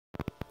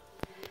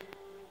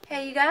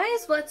Hey you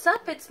guys, what's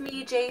up? It's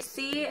me,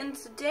 JC, and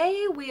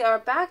today we are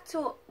back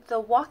to The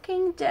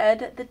Walking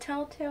Dead, the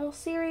Telltale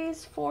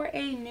series for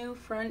a new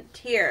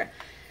frontier.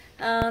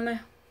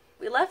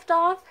 We left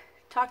off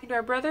talking to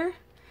our brother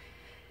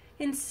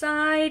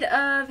inside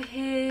of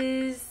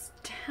his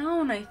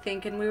town, I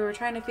think, and we were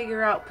trying to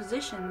figure out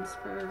positions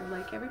for,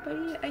 like,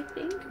 everybody, I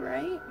think,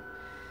 right?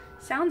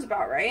 Sounds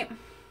about right.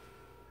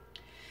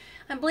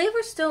 I believe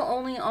we're still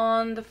only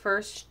on the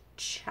first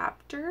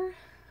chapter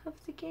of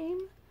the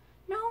game.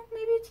 No,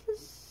 maybe it's the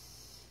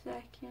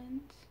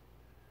second.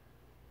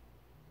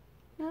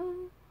 No,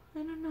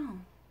 I don't know.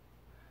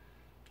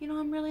 You know,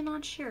 I'm really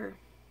not sure.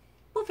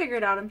 We'll figure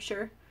it out, I'm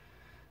sure.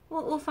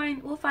 We'll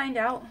find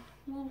out.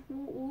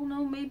 We'll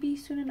know maybe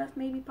soon enough,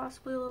 maybe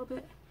possibly a little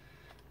bit.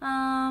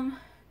 No,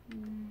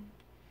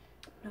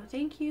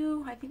 thank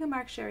you. I think I'm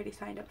actually already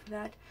signed up for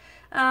that.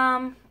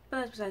 But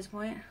that's besides the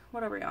point.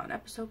 What are we on?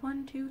 Episode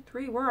 1, 2,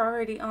 3. We're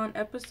already on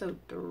episode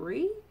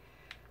 3.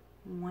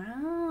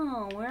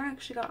 Wow, we're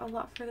actually got a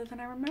lot further than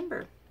I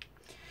remember.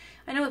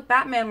 I know with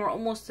Batman we're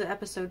almost to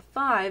episode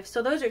 5,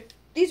 so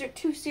these are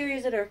two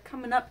series that are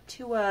coming up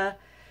to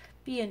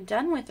being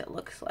done with, it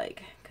looks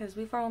like, because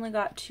we've only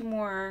got 2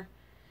 more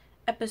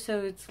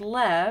episodes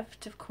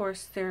left. Of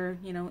course, they're,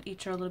 you know,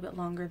 each are a little bit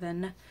longer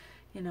than,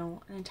 you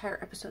know, an entire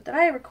episode that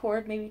I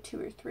record, maybe 2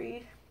 or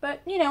 3.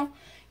 But, you know,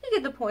 you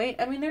get the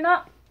point. I mean, they're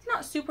not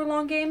super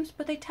long games,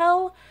 but they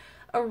tell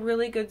a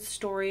really good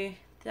story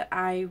that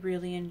I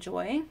really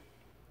enjoy.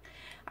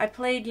 I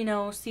played, you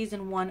know,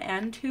 season 1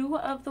 and 2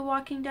 of The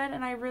Walking Dead,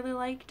 and I really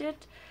liked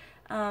it.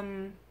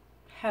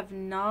 Have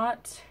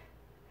not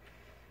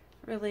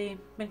really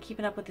been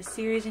keeping up with the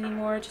series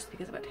anymore just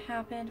because of what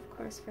happened. Of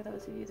course, for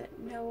those of you that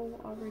know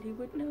already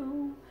would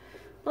know.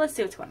 But let's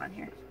see what's going on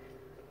here.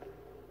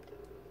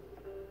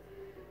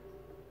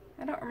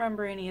 I don't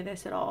remember any of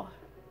this at all.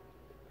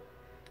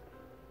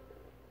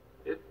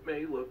 It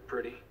may look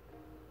pretty,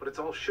 but it's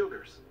all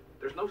sugars.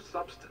 There's no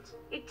substance.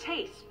 It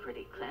tastes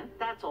pretty, Clint.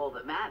 That's all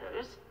that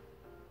matters.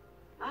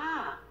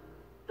 Ah,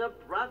 the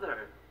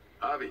brother.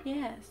 Javi.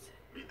 Yes.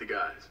 Meet the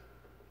guys.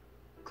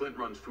 Clint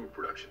runs food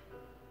production.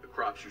 The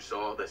crops you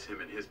saw, that's him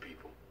and his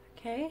people.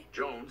 Okay.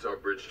 Joan's our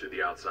bridge to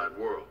the outside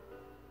world.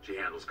 She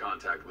handles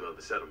contact with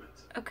other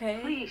settlements. Okay.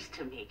 Pleased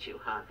to meet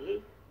you,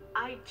 Javi.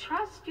 I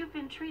trust you've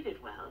been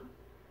treated well.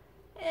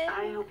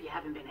 I hope you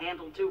haven't been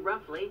handled too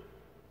roughly.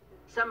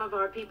 Some of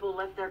our people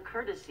left their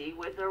courtesy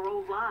with their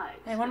old lives.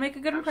 I want to make a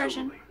good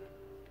impression. Absolutely.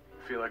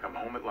 Feel like I'm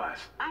home at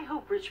last. I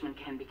hope Richmond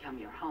can become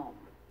your home.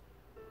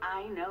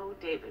 I know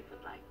David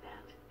would like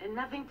that, and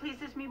nothing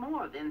pleases me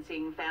more than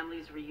seeing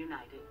families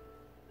reunited.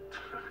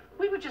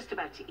 We were just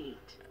about to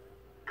eat.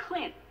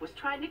 Clint was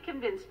trying to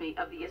convince me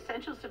of the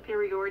essential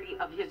superiority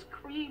of his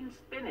cream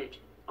spinach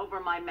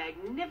over my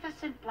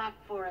magnificent Black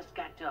Forest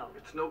gâteau.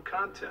 It's no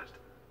contest.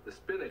 The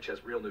spinach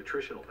has real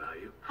nutritional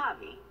value.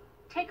 Javi,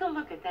 take a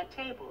look at that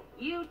table.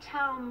 You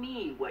tell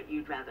me what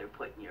you'd rather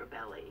put in your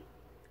belly.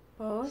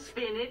 Both?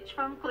 Spinach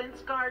from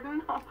Clint's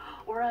garden,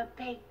 or a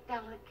baked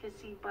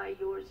delicacy by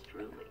yours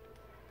truly?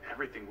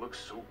 Everything looks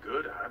so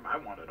good. I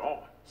want it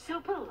all. So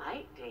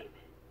polite, David.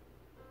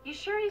 You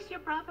sure he's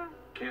your brother?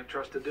 Can't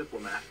trust a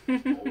diplomat.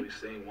 Always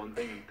saying one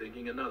thing and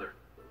thinking another.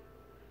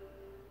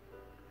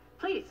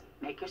 Please,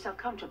 make yourself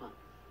comfortable.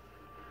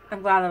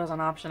 I'm glad that was an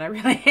option. I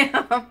really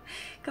am.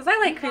 Because I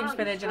like cream value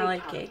spinach and I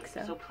like straight cake,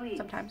 politics, so please.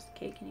 sometimes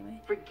cake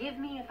anyway. Forgive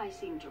me if I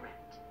seem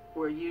direct.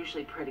 We're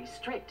usually pretty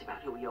strict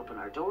about who we open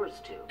our doors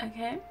to.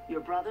 Okay.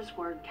 Your brother's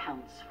word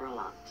counts for a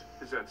lot.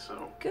 Is that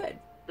so? Good.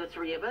 The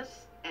 3 of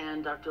us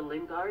and Dr.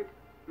 Lingard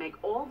make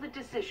all the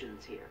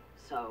decisions here.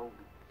 So,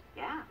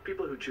 yeah.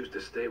 People who choose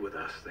to stay with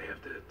us, they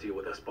have to deal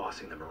with us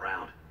bossing them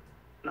around.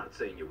 Not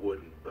saying you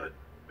wouldn't, but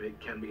it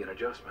can be an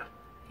adjustment.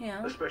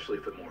 Yeah. Especially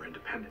for the more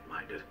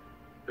independent-minded.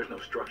 There's no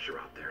structure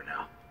out there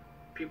now.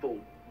 People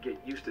get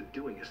used to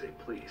doing as they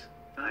please.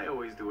 I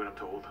always do what I'm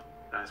told.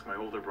 Ask my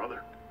older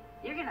brother.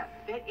 You're gonna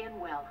fit in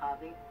well,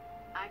 Javi.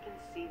 I can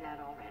see that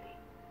already.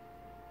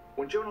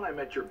 When Joan and I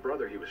met your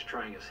brother, he was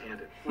trying his hand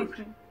at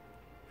fruit.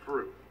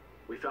 Fruit.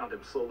 We found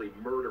him slowly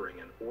murdering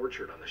an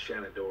orchard on the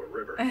Shenandoah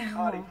River.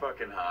 Howdy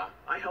fucking ha.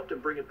 I helped him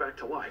bring it back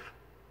to life.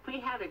 We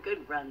had a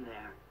good run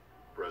there.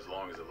 For as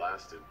long as it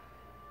lasted.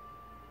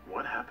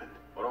 What happened?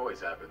 What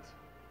always happens.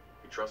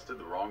 We trusted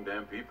the wrong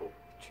damn people.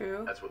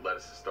 True. That's what led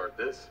us to start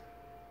this.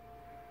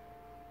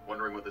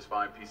 Wondering what this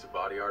fine piece of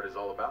body art is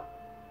all about?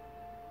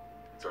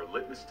 It's our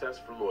litmus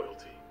test for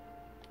loyalty.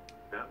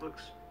 That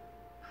looks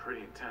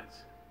pretty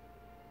intense.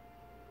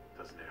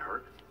 Doesn't it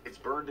hurt? It's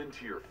burned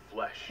into your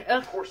flesh.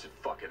 Ugh. Of course it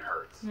fucking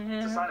hurts.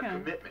 It's a sign of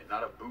commitment,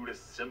 not a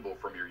Buddhist symbol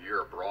from your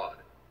year abroad.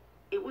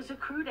 It was a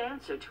crude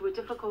answer to a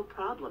difficult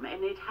problem,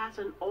 and it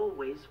hasn't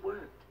always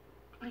worked.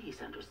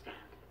 Please understand.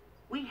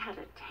 We had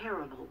a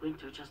terrible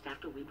winter just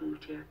after we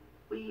moved here.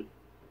 We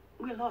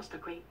lost a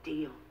great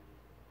deal.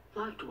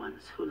 Loved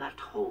ones who left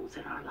holes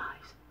in our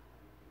lives.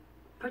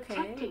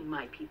 Protecting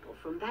my people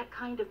from that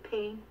kind of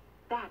pain,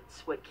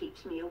 that's what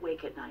keeps me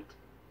awake at night.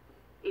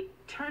 It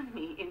turned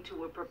me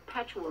into a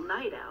perpetual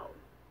night owl.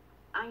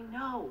 I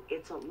know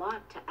it's a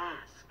lot to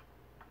ask,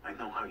 I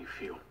know how you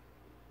feel.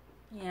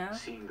 Yeah.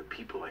 Seeing the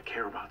people I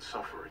care about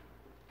suffer,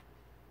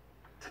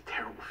 it's a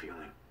terrible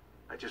feeling.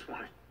 I just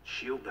want to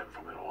shield them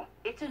from it all.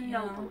 It's a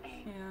noble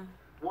aim. Yeah.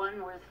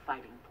 One worth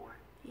fighting for.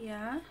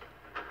 Yeah.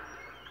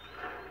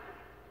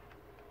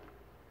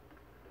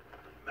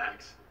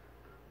 Max,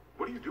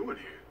 what are you doing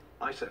here?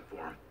 I sent for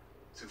him.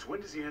 Since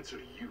when does he answer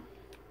to you?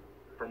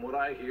 From what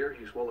I hear,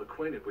 he's well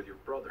acquainted with your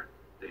brother.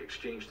 They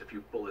exchanged a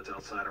few bullets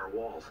outside our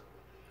walls.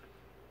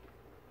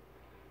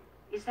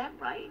 Is that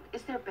right?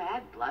 Is there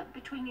bad blood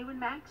between you and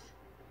Max?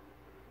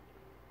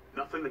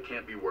 Nothing that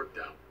can't be worked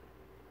out.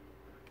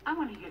 I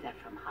want to hear that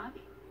from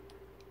Javi.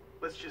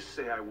 Let's just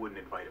say I wouldn't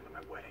invite him to my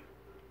wedding.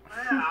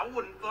 Yeah, I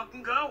wouldn't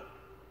fucking go.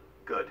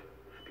 Good,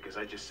 because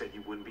I just said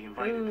you wouldn't be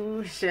invited.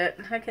 Ooh, shit.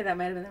 Okay, that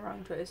might have been the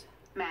wrong choice.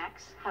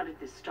 Max, how did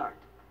this start?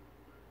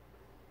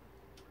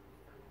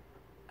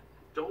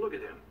 Don't look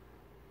at him.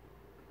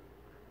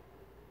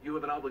 You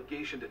have an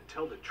obligation to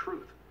tell the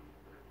truth.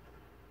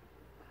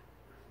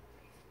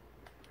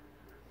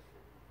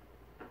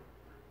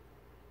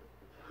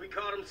 We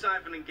caught him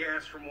siphoning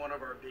gas from one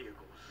of our vehicles.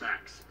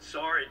 Max.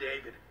 Sorry,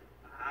 David.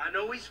 I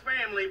know he's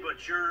family,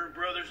 but your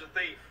brother's a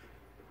thief.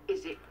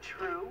 Is it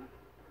true?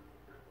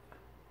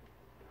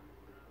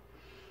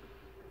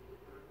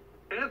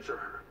 Answer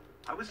her.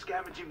 I was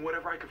scavenging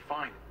whatever I could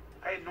find.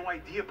 I had no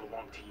idea it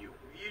belonged to you.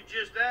 You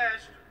just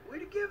asked.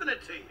 We'd have given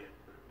it to you.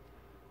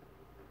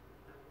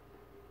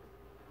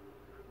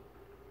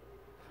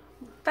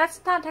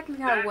 That's not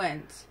technically how it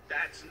went.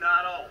 That's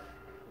not all.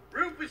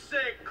 Rufus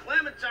said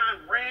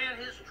Clementine ran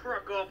his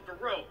truck off the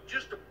road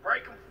just to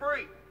break him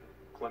free.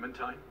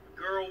 Clementine?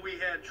 Girl we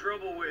had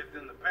trouble with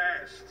in the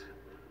past.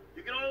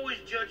 You can always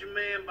judge a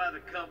man by the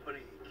company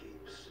he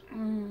keeps.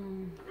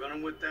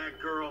 Running with that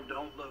girl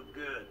don't look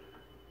good.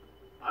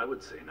 I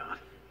would say not.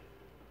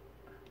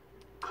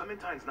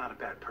 Clementine's not a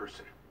bad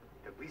person,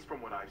 at least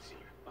from what I've seen.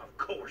 Of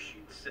course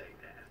you'd say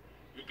that.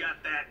 You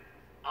got that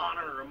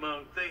honor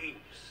among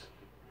thieves.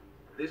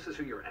 This is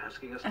who you're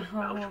asking us to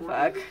vouch for?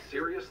 fuck. David?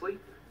 Seriously?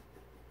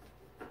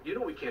 You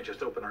know we can't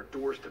just open our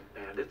doors to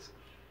bandits.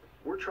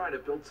 We're trying to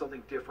build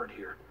something different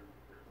here.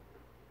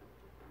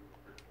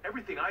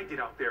 Everything I did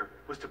out there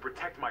was to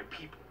protect my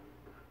people.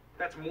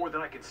 That's more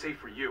than I can say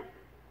for you.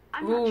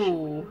 I'm not sure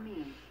what you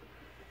mean.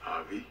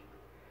 Javi?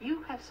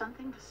 You have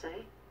something to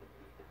say?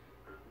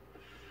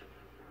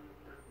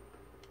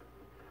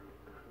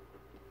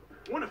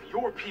 One of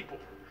your people,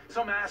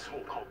 some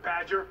asshole called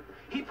Badger,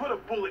 he put a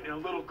bullet in a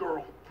little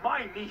girl,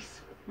 my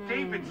niece,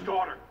 David's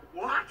daughter.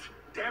 What?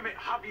 Damn it,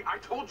 Javi, I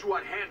told you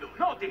I'd handle it.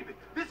 No, David,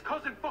 this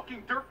cousin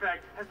fucking dirtbag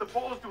has the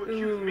balls to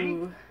accuse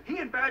me. He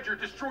and Badger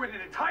destroyed an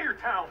entire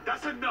town.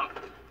 That's enough!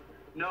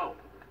 No.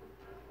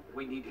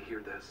 We need to hear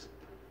this.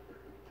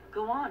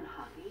 Go on,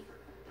 Javi.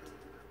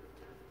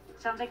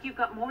 Sounds like you've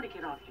got more to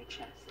get off your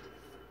chest.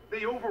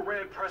 They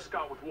overran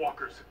Prescott with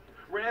walkers,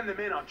 ran them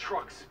in on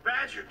trucks.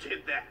 Badger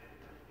did that.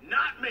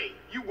 Not me.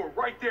 You were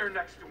right there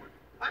next to him.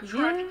 I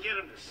tried to get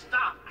him to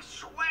stop, I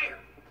swear.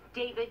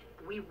 David,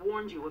 we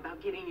warned you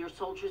about getting your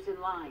soldiers in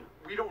line.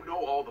 We don't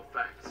know all the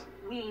facts.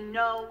 We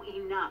know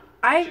enough.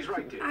 She's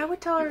right, David. I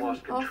would tell her You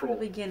lost all from the control.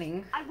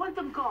 beginning. I want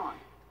them gone.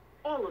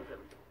 All of them.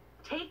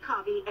 Take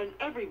Javi and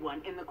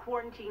everyone in the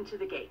quarantine to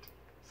the gate.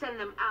 Send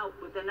them out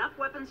with enough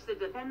weapons to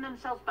defend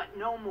themselves, but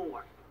no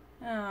more.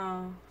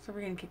 Oh, so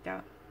we're getting kicked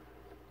out.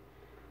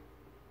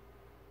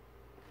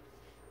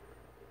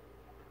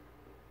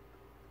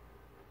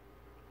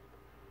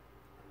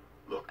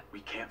 Look, we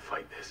can't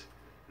fight this.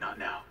 Not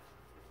now.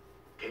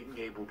 Kate and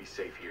Gabe will be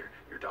safe here.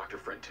 Your doctor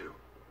friend too.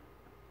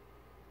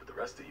 But the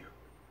rest of you,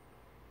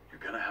 you're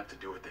gonna have to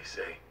do what they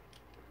say.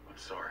 I'm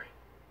sorry.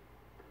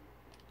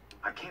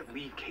 I can't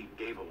leave Kate and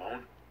Gabe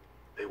alone.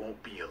 They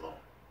won't be alone.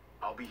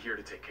 I'll be here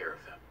to take care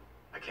of them.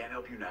 I can't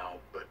help you now,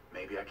 but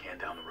maybe I can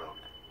down the road.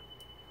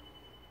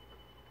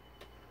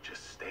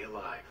 Just stay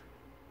alive.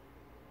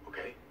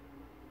 Okay?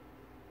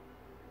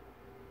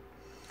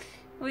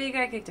 Well, you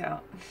got kicked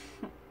out.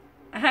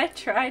 I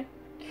tried.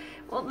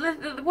 Well,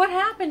 what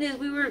happened is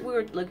we were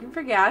looking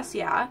for gas,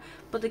 yeah,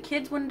 but the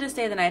kids wanted to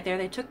stay the night there.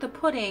 They took the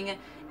pudding,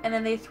 and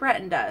then they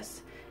threatened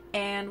us,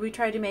 and we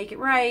tried to make it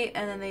right,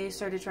 and then they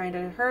started trying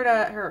to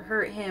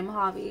hurt him,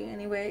 Javi.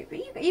 Anyway,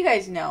 but you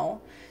guys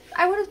know.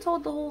 I would have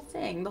told the whole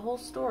thing, the whole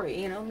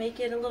story, you know, make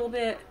it a little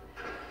bit.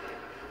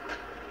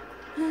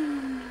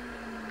 You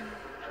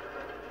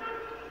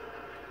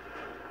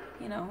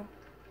know.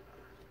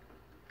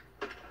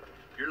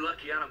 You're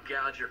lucky I don't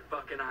gouge your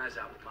fucking eyes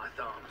out with my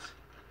thumbs.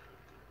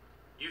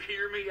 You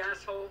hear me,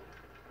 asshole?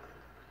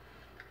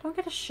 Don't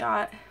get a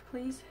shot,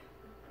 please.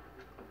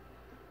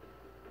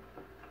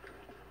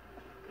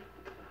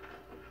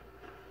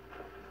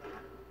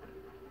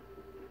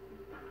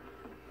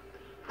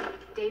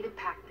 David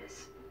packed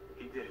this.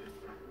 He did.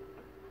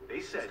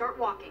 They said... Start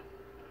walking.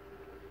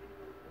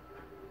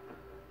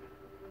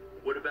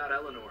 What about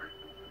Eleanor?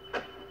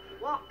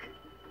 Walk.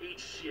 Eat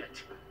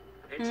shit.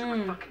 Answer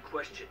my fucking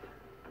question.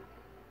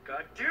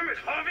 God damn it,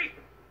 Javi!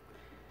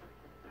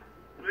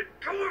 Let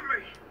go of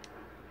me!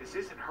 This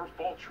isn't her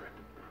fault, Trip.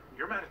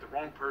 You're mad at the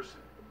wrong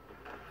person.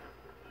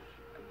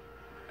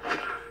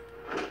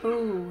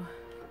 Ooh.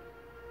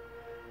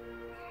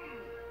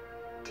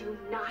 Do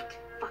not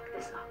fuck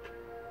this up.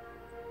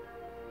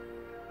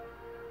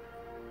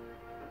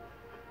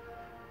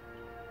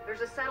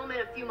 There's a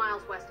settlement a few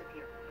miles west of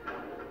here.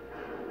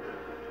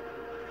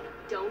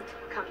 Don't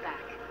come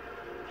back.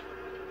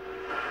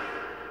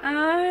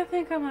 I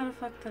think I might have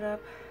fucked it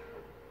up.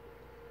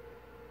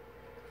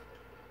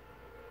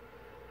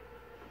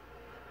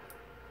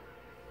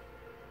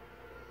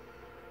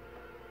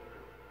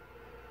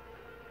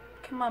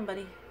 Come on,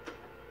 buddy.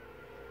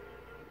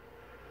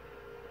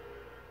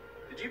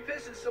 Did you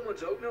piss in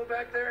someone's oatmeal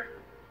back there?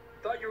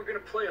 Thought you were gonna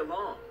play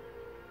along.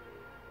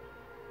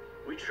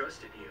 We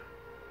trusted you.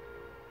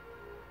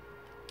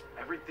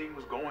 Everything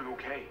was going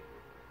okay.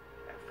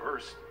 At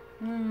first.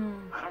 Hmm.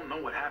 I don't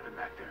know what happened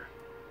back there.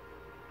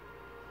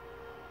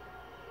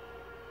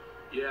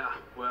 Yeah,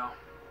 well,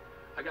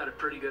 I got a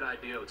pretty good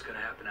idea what's gonna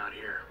happen out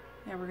here.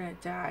 Yeah, we're gonna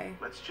die.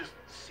 Let's just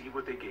see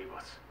what they gave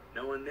us.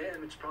 Knowing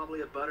them, it's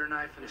probably a butter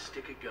knife and a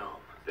stick of gum.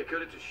 They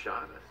could have just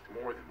shot us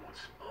more than once.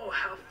 Oh,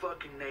 how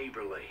fucking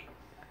neighborly.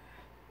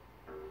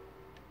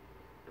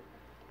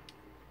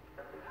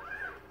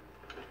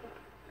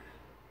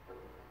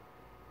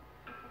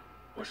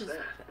 What's This is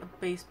that? a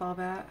baseball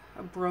bat.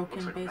 A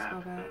broken Looks like a baseball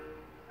map. bat.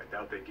 I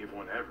doubt they give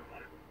one to everyone.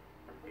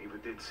 Ava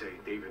did say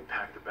David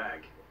packed the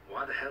bag.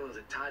 Why the hell is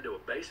it tied to a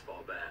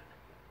baseball bat?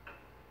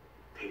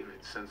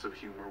 David's sense of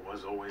humor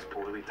was always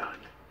poorly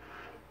timed.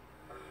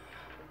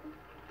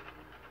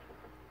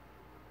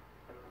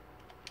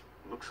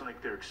 Looks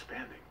like they're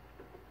expanding.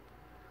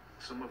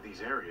 Some of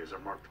these areas are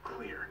marked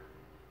clear.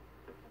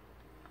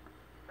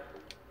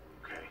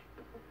 Okay.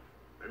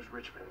 There's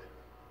Richmond.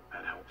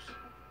 That helps.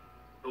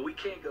 But we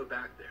can't go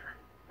back there.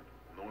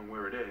 Knowing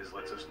where it is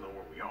lets us know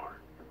where we are.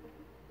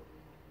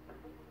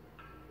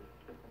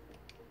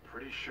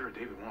 Pretty sure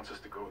David wants us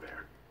to go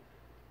there.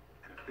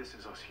 And if this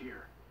is us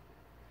here,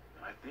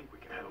 then I think we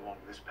can head along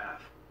this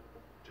path.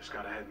 Just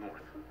gotta head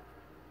north.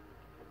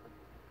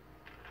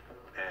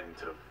 And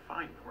to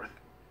find north,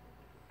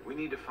 we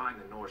need to find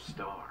the North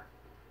Star.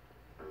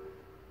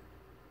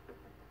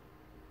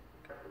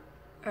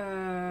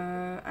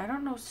 I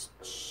don't know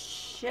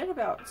shit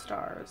about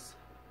stars.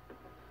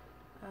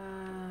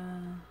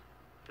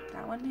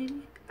 That one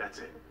maybe? That's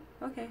it.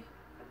 Okay.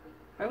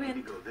 I We need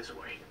win. to go this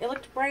way. It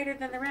looked brighter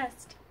than the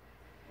rest.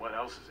 What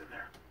else is in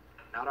there?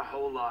 Not a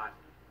whole lot.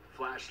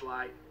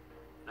 Flashlight.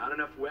 Not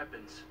enough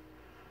weapons.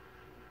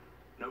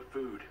 No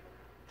food.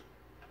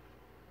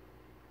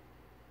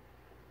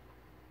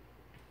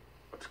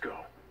 Let's go.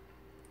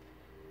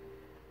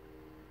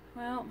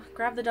 Well,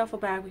 grab the duffel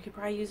bag. We could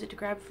probably use it to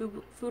grab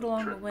food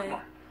along Trip, the way. come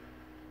on.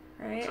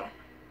 Right? What's up?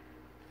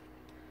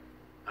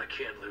 I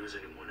can't lose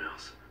anyone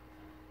else.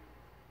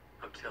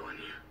 I'm telling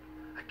you,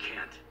 I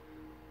can't.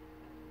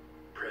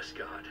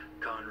 Prescott,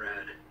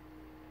 Conrad,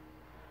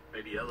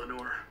 maybe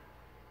Eleanor.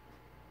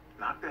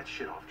 Knock that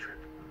shit off, Trip.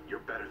 You're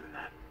better than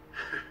that.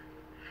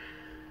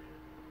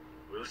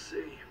 We'll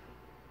see.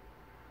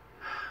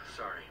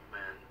 Sorry,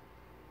 man.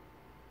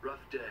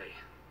 Rough day,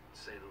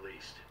 to say the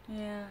least.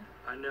 Yeah.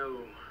 I know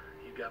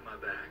you got my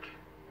back,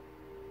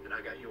 and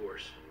I got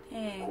yours.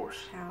 Thanks,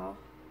 course. Hal.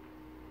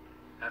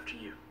 After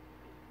you.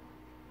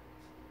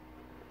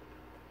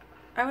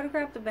 I would have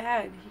grabbed the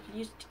bag. You could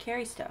use it to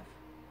carry stuff.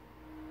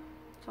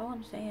 That's all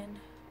I'm saying.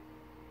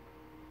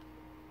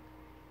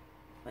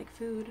 Like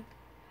food.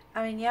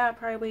 I mean, yeah, it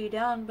probably weigh you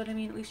down, but I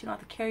mean, at least you don't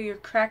have to carry your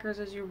crackers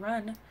as you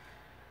run.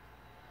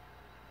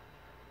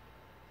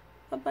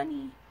 A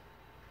bunny.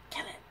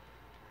 Kill it.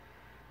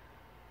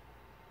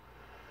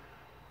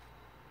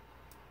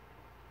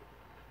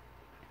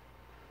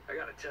 I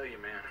gotta tell you,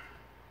 man.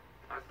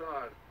 I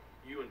thought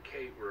you and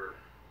Kate were,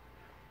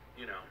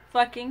 you know,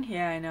 Fucking.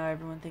 Yeah, I know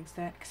everyone thinks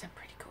that, because I'm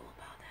pretty cool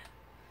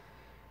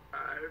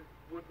about I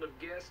wouldn't have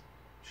guessed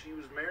she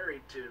was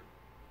married to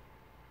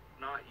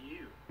not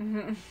you.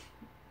 that.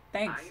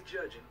 Thanks. I ain't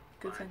judging.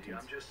 Good mind you.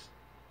 sentence. I'm just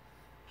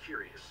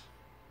curious.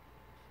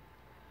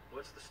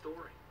 What's the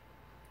story?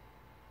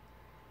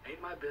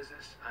 Ain't my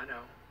business, I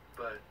know,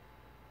 but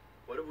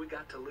what have we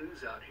got to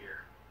lose out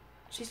here?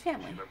 She's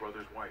family. She's my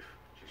brother's wife.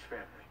 She's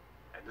family.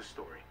 End of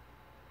story.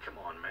 Come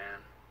on, man.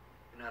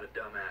 You're not a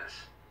dumbass.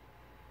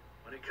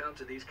 When it comes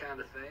to these kind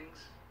of things,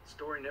 the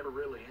story never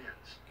really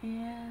ends.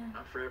 Yeah.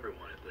 Not for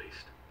everyone, at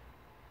least.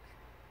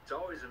 It's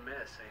always a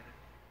mess, ain't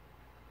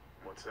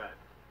it? What's that?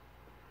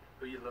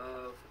 Who you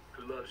love,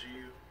 who loves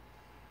you,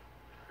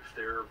 if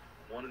they're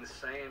one and the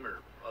same or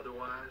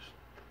otherwise.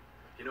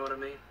 You know what I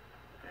mean?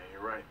 Yeah,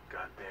 you're right.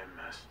 Goddamn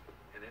mess.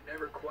 And it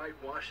never quite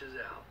washes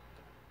out.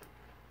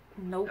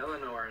 Nope.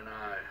 Eleanor and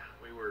I,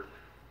 we were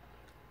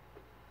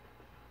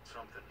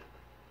something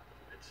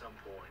at some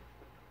point,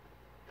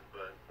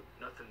 but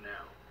nothing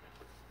now.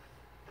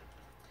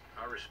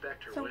 I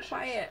respect her So wishes.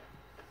 quiet.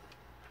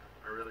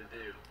 I really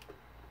do.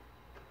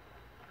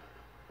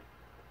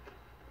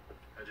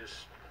 I just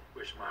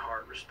wish my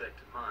heart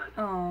respected mine.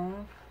 Oh.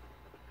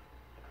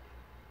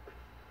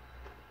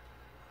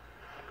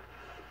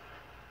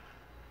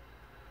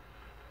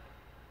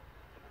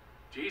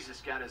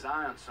 Jesus got his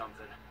eye on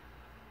something.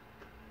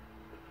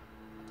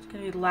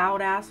 gonna be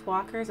loud ass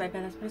walkers. I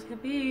bet that's what it's gonna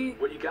be.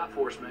 What you got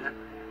for us, man?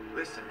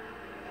 Listen.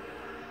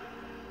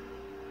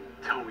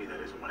 Tell me that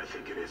isn't what I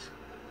think it is.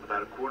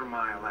 About a quarter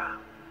mile out.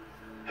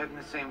 Heading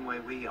the same way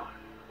we are.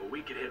 Well,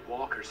 we could hit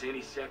walkers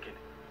any second.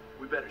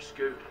 We better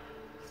scoot.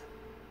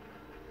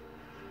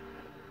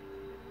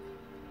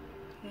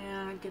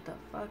 Yeah, get the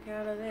fuck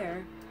out of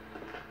there.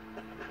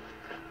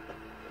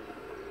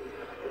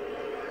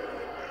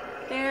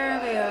 There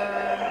they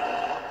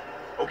are.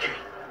 Okay,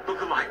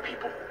 look alive,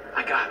 people.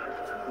 I got it.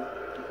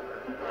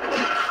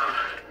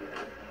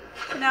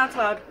 Now it's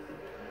loud.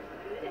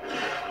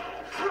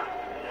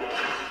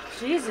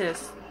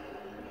 Jesus.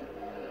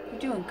 You're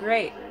doing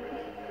great.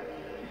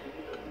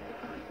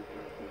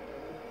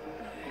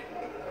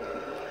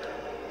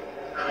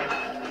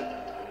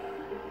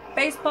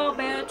 Baseball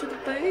bat to the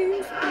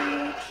face,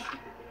 bitch.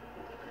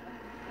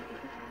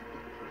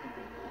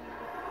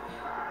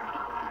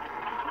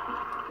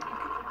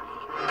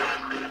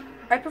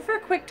 I prefer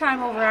quick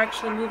time over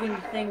actually moving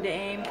the thing to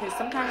aim, because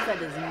sometimes that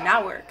does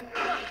not work.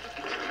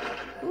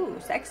 Ooh,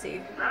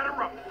 sexy.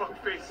 Batter up,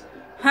 fuckface.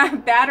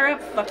 Batter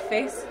up,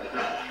 fuckface.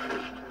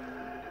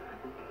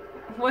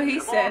 What he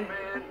said. Come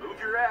on, man. Move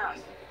your ass.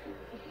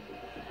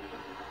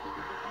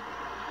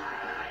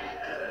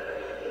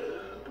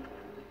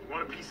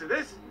 Want a piece of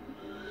this?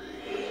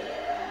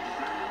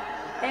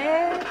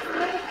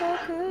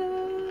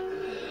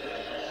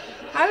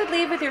 I would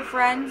leave with your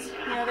friends.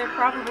 You know, they're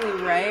probably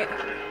right.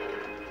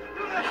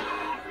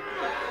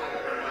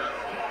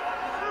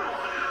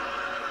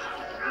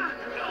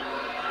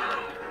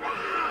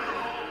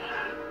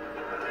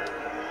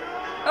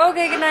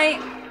 Okay, good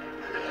night.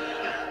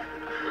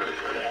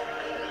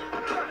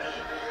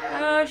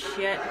 Oh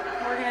shit.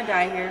 We're gonna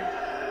die here.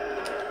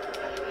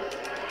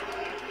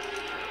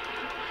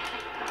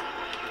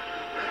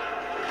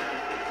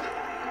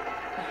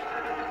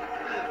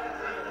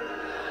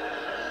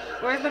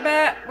 Where's my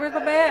bat? Where's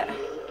my bat?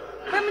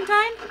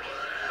 Clementine?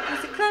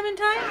 Is it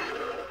Clementine?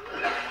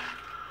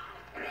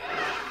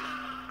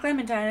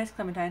 Clementine, it's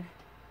Clementine.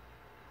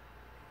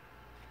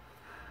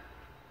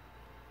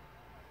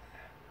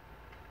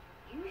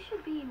 You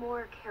should be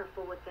more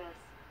careful with this.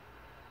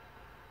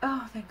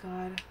 Oh, thank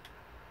God.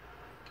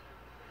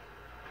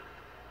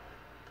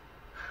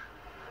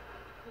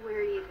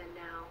 We're even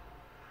now.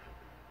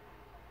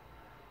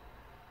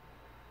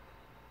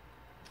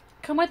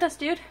 Come with us,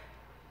 dude.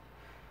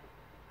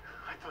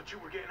 I thought you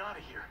were getting out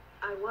of here.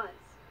 I was.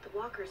 The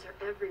walkers are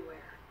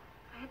everywhere.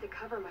 I had to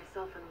cover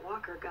myself in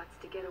walker guts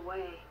to get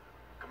away.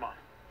 Come on.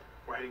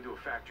 We're heading to a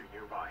factory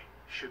nearby.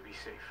 Should be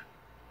safe.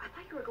 I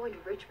thought you were going to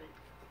Richmond.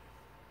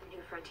 The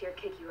New Frontier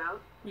kick you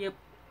out? Yep.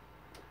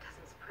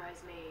 Doesn't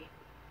surprise me.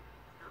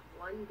 Not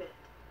one bit.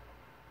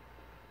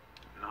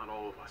 Not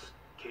all of us.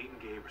 Kate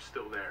and Gabe are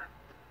still there.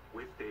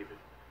 With David.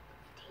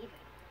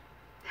 David?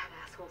 That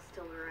asshole's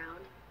still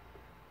around.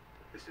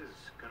 This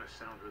is gonna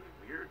sound really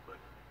weird, but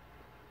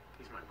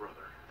he's my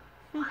brother.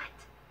 What?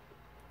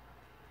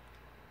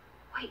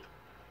 Wait,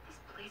 this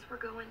place we're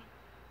going,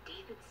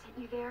 David sent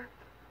you there?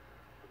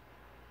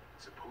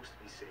 It's supposed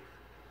to be safe.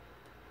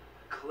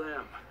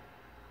 Clem.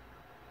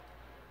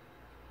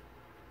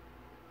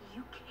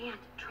 You can't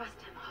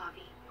trust him,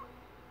 Javi.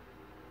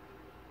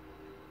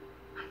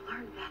 I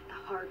learned that the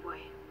hard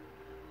way.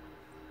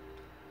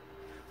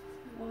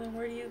 Well, then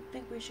where do you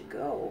think we should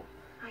go?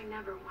 I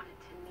never wanted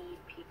to need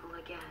people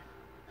again.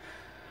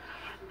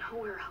 I had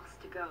nowhere else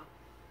to go.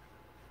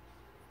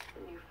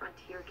 The New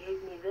Frontier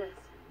gave me this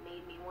and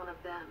made me one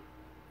of them.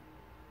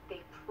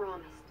 They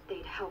promised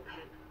they'd help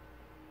him.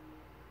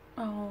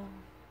 Oh,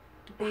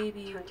 the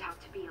baby. That turned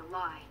out to be a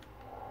lie.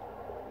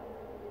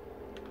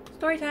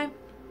 Story time.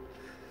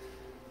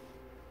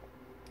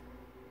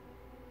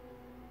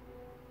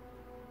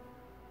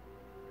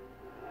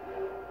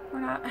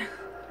 We're not.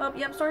 Oh,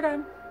 yep, story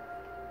time.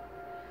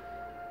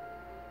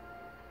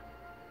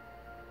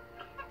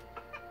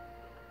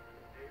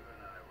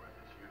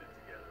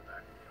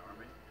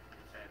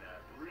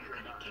 We're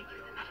gonna get you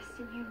the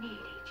medicine you need,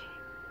 AJ.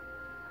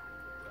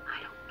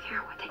 I don't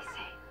care what they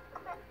say.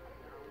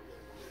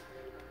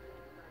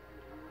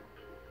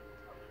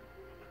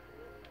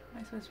 Am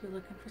I supposed to be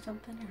looking for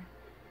something? Or,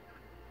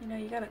 you know,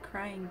 you got a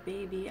crying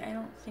baby. I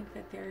don't think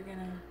that they're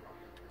gonna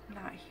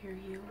not hear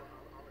you.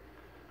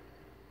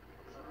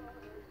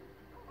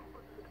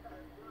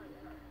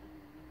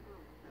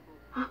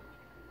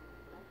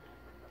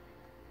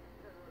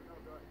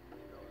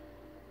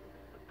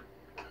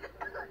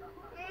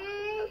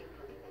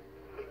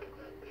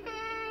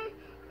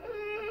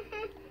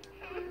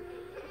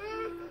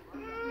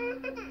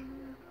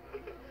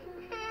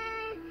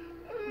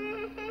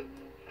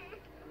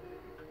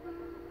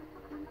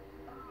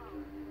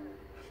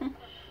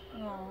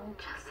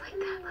 Just like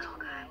that little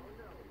guy.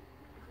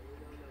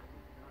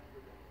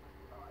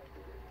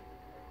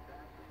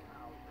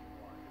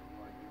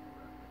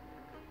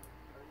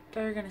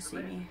 They're gonna see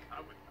me.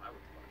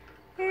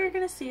 They're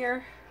gonna see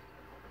her.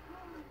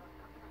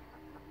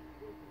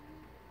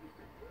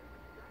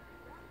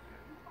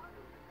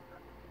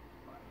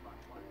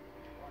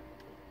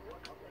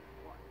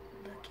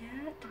 Look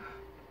at.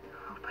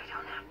 Hope I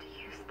don't have to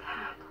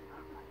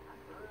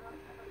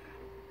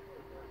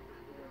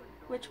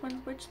Which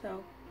one's which,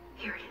 though?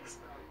 Here it is.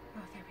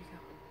 Oh, there we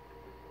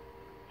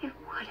go. It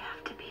would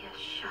have to be a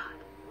shot.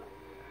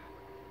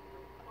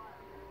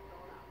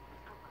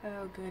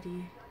 Oh,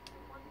 goody.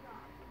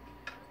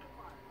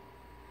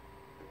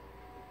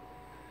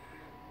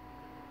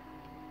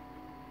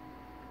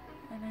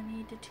 And I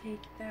need to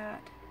take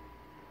that.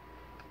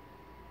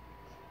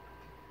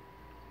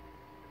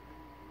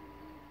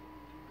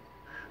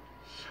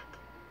 Shit.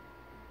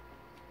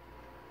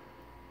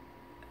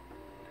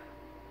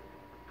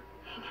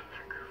 Hang in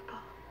there,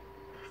 goofball.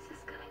 This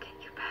is gonna get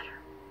you better.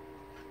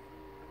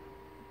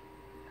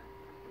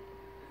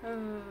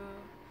 Oh.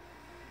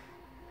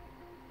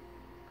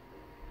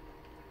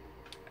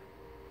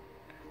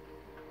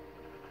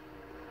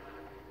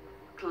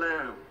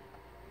 Clem.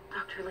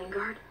 Dr.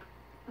 Lingard,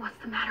 what's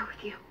the matter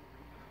with you?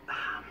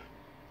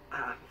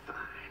 I'm fine.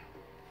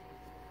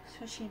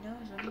 So she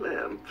knows him.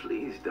 Clem,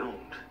 please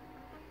don't.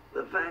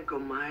 The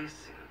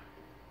vancomycin.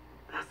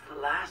 That's the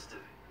last of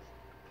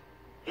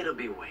it. It'll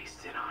be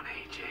wasted on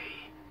AJ.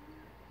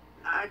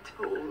 I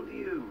told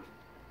you.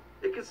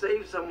 It could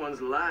save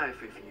someone's life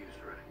if used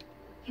right.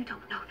 You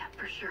don't know that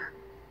for sure.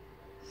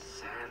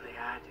 Sadly,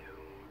 I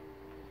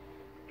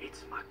do.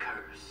 It's my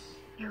curse.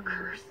 Your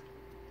curse?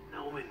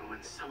 Knowing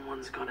when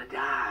someone's gonna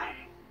die.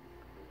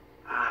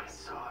 I'm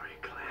sorry,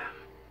 Clem.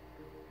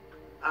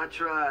 I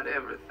tried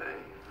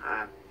everything.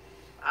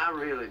 I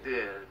really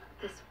did.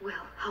 This will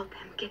help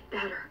him get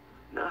better.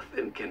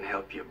 Nothing can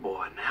help your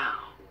boy now.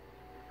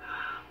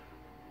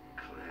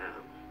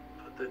 Clem,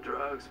 put the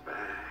drugs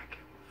back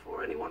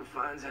before anyone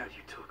finds out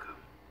you took them.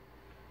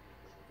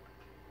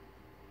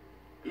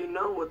 You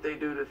know what they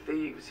do to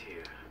thieves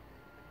here.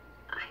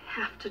 I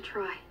have to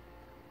try.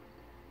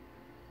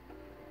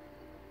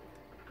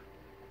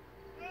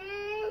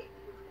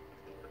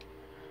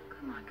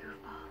 Come on,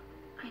 goofball.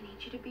 I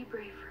need you to be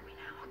brave for me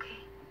now, okay?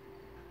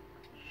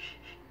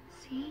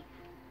 Shh. See?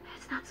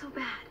 It's not so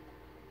bad.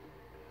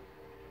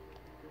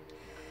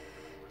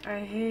 I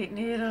hate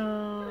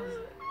needles.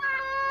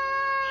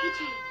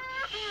 AJ.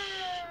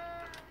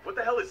 What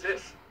the hell is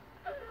this?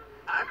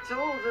 I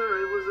told her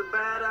it was a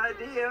bad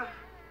idea.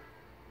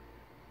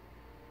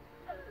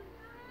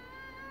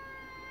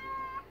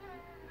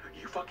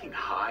 You fucking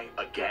high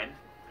again?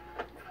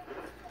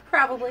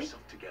 Probably. Get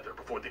yourself together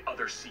before the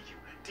others see you.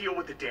 Deal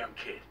with the damn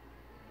kid.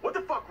 What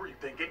the fuck were you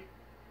thinking?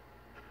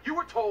 You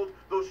were told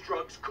those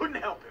drugs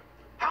couldn't help him.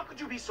 How could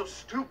you be so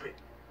stupid?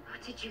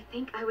 What, did you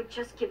think I would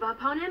just give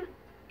up on him?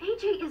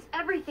 AJ is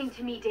everything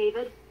to me,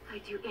 David.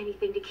 I'd do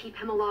anything to keep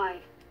him alive.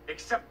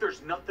 Except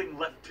there's nothing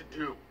left to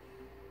do.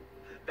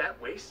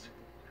 That waste,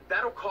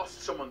 that'll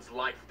cost someone's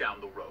life down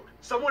the road.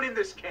 Someone in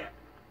this camp.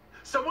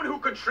 Someone who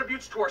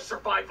contributes to our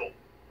survival.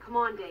 Come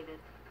on, David.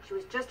 She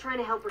was just trying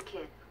to help her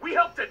kid. We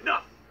helped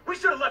enough. We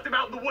should have left him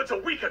out in the woods a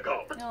week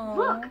ago. But Aw.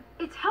 look,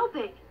 it's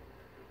helping.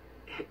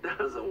 It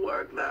doesn't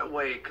work that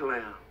way,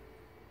 Clem.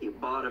 You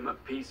bought him a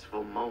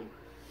peaceful moment.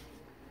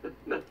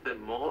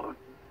 Nothing more.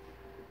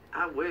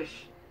 I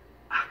wish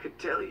I could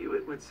tell you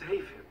it would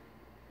save him.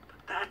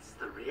 But that's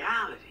the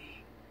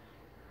reality.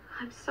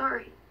 I'm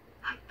sorry.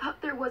 I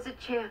thought there was a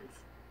chance.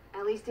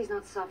 At least he's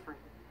not suffering.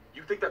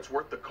 You think that's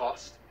worth the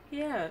cost?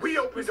 Yes. We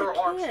opened he's a our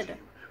arms to kid.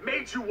 you,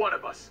 made you one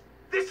of us.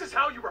 This is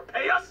how you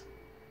repay us?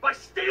 By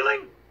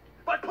stealing?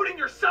 By putting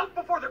yourself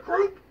before the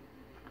group?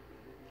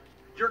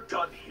 You're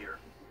done here.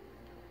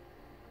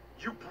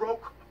 You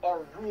broke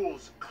our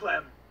rules,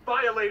 Clem.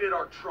 Violated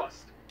our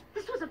trust.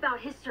 This was about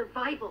his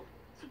survival.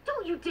 So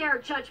don't you dare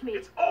judge me.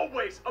 It's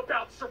always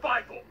about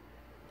survival.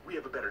 We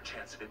have a better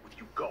chance of it with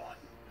you gone.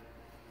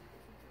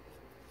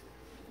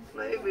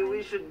 Maybe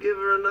we should give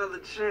her another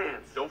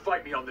chance. Don't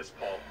fight me on this,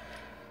 Paul.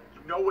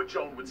 You know what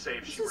Joan would say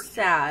if This she were is you.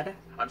 sad.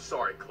 I'm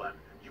sorry, Clem.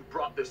 You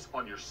brought this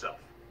on yourself.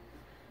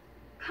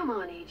 Come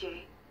on,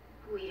 AJ.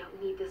 We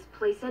don't need this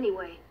place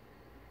anyway.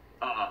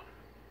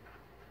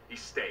 He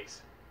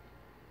stays.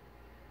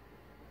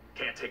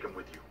 Can't take him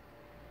with you.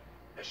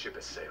 That ship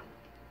has sailed.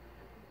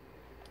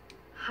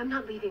 I'm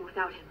not leaving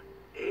without him.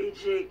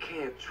 AJ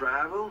can't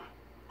travel.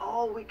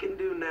 All we can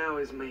do now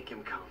is make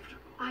him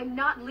comfortable. I'm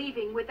not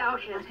leaving without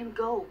him. Let him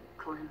go,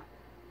 Clem.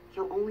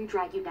 He'll only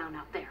drag you down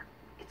out there.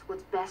 It's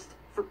what's best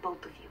for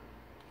both of you.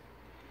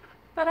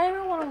 But I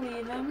don't want to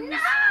leave him.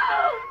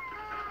 No!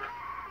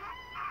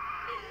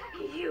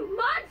 You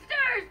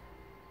monsters!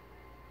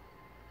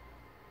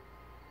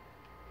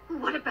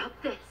 What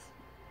about this?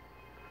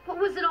 What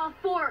was it all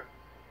for?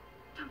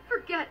 Don't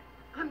forget,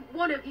 I'm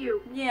one of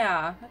you.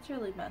 Yeah, that's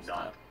really messed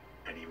Not up.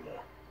 anymore.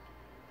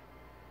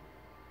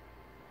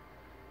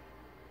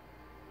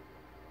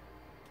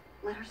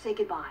 Let her say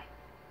goodbye.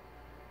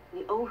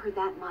 We owe her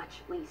that much,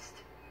 at least.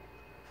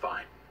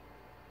 Fine.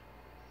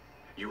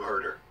 You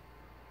heard her.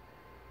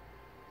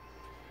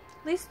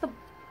 At least the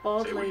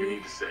bald Say what you lady.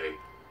 need to say,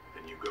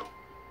 then you go.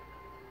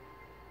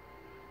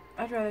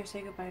 I'd rather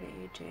say goodbye to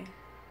AJ.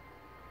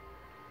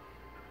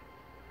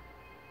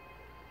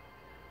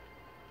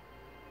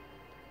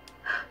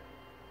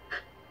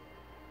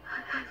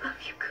 I love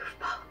you,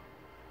 goofball.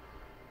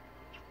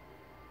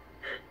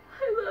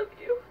 I love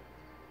you.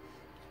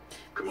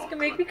 Come It's on,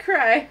 gonna make Clem. me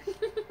cry.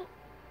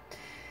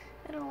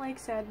 I don't like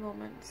sad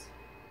moments.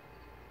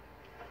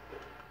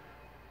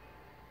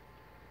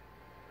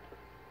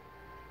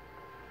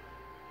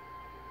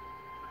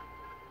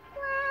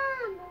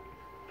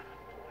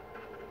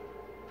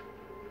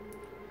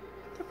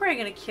 They're probably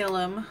gonna kill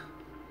him.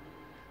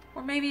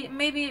 Or maybe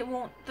it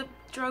won't, the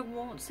drug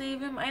won't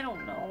save him. I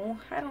don't know.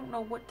 I don't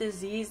know what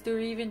disease they're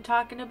even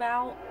talking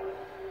about.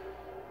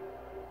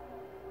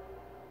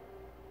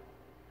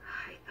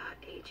 I thought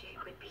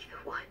AJ would be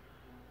the one.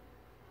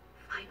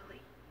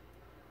 Finally.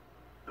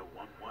 The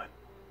one what?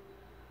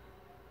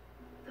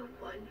 The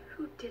one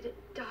who didn't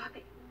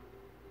die.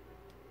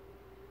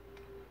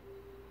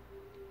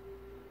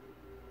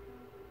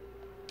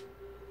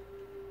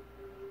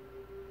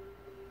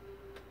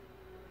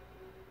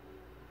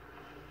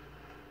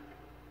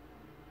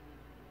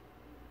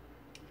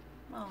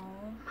 Oh.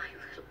 My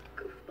little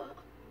goofball.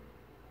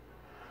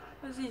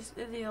 Is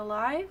he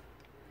alive?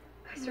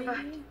 I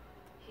survived. Maybe?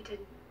 He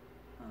didn't.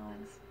 Oh.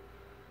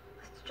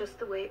 It's just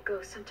the way it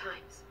goes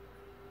sometimes.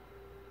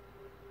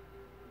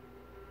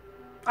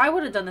 I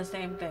would have done the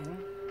same thing.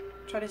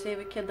 Try to save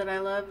a kid that I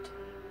loved.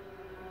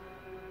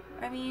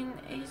 I mean,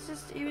 he was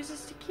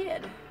just a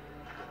kid.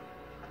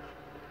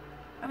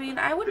 I mean,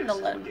 I wouldn't have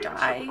let him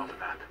die.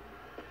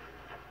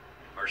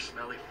 Our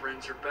smelly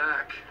friends are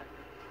back.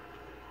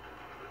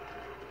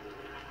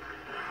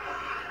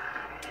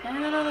 I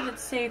don't know that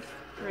it's safe,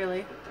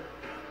 really.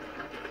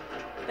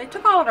 They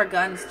took all of our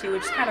guns, too,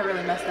 which is kind of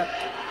really messed up.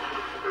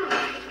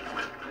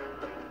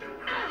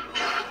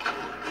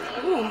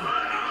 Ooh.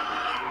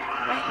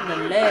 Right in the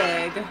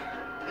leg.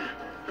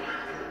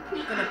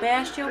 Gonna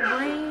bash your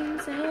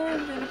brains in,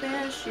 gonna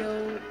bash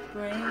your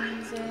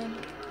brains in.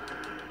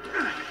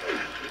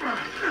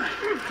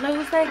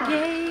 Close that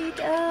gate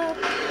up,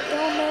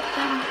 don't let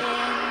them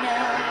in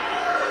now.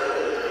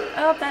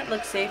 Oh, that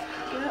looks safe.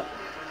 Yep.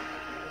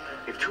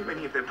 If too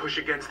many of them push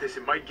against this,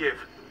 it might give.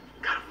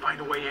 Gotta find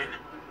a way in.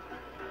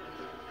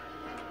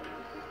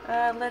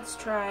 Let's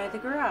try the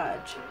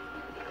garage.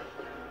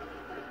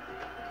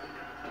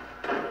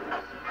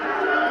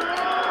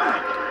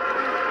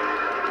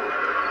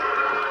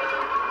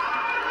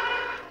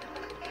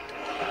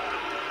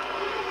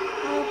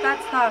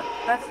 Oh,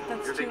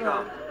 that's too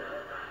low.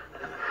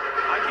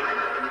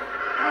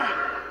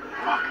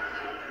 Fuck!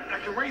 I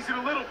can raise it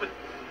a little, but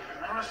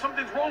I don't know,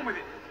 something's wrong with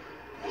it.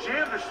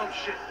 Jammed or some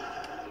shit.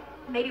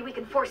 Maybe we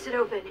can force it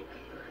open.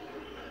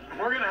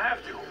 We're gonna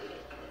have to.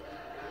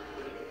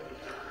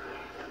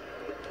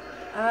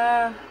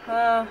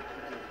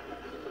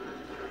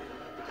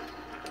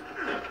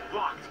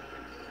 Locked.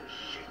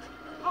 Shit.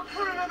 Look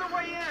for another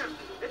way in.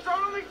 It's our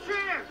only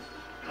chance.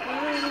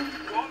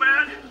 Oh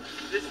man,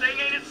 this thing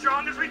ain't as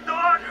strong as we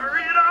thought.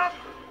 Hurry it up.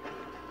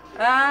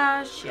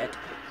 Shit.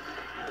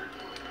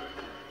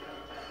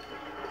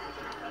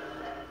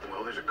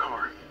 Well, there's a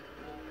car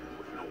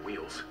with no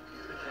wheels.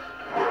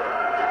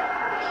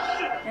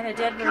 And a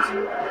dead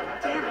person.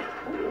 Damn it.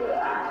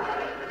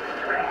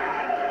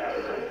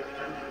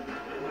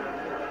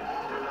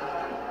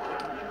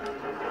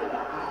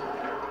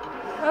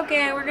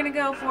 Okay, we're gonna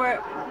go for it.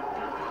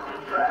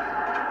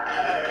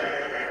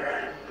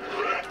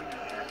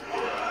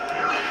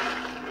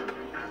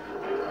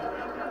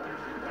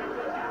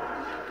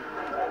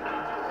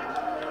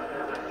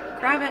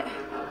 Grab it.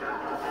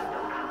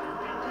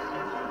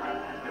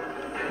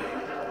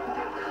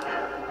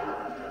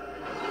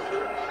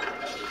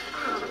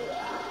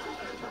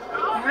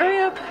 Hurry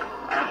up.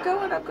 I'm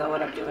going,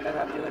 I'm doing it.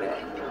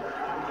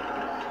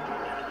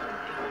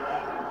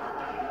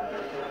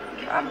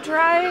 I'm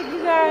trying,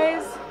 you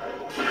guys.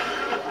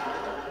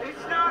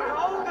 It's not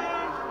holding.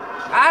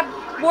 I'm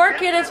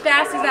working as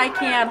fast as I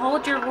can.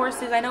 Hold your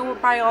horses. I know we're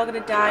probably all gonna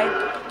die.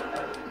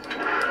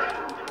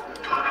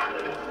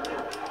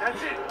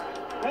 That's it.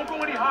 Won't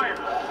go any higher.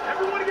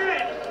 Everyone get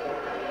in.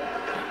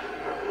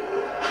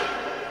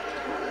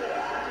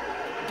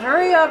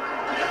 Hurry up.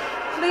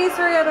 Please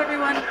hurry up,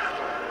 everyone.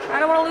 I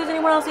don't want to lose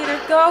anyone else either.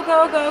 Go,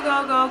 go, go,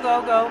 go, go,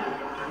 go, go.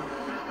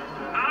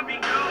 Abby,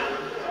 go.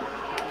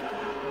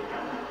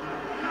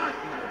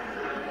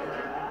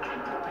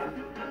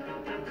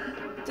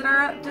 Did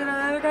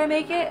our other guy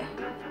make it?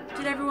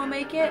 Did everyone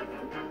make it?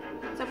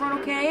 Is everyone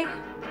okay?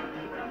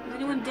 Is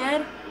anyone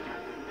dead?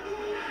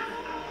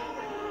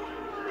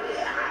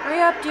 Hurry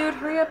up, dude.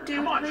 Hurry up,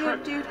 dude. Hurry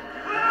up, dude.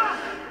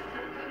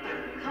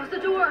 Close the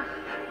door.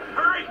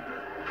 Hurry!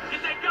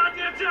 Get that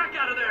goddamn jack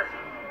out of there!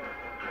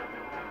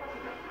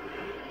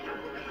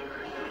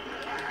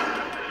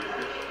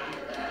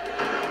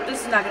 This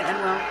is not gonna end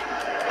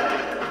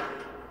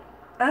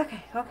well.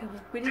 Okay,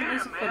 we didn't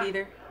lose a foot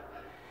either.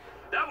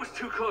 That was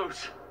too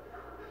close.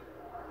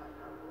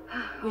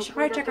 We should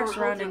probably check our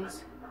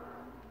surroundings.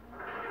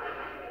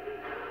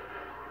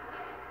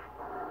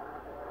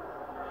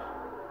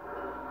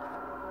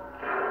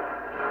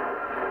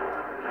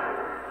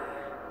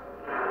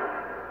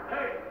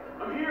 Hey,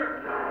 I'm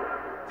here.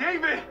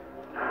 David!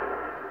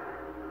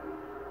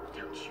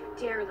 Don't you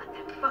dare let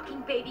that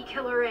fucking baby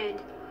killer in.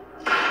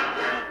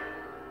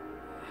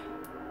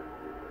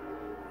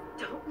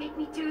 Don't make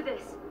me do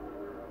this.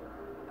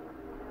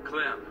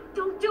 Clem.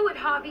 Don't do it,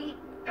 Javi.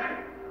 Hey,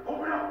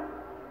 open up!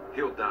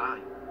 He'll die.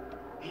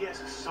 He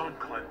has a son,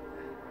 Clem.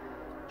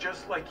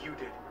 Just like you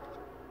did.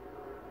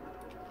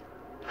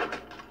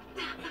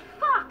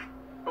 Fuck!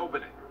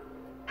 Open it.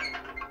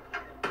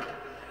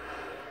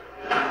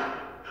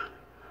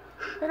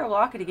 Better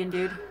lock it again,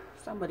 dude.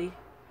 Somebody.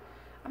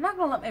 I'm not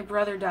gonna let my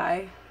brother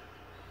die.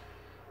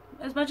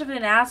 As much of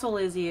an asshole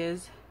as he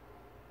is.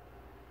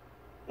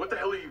 What the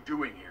hell are you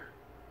doing here?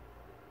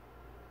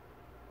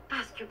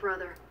 Ask your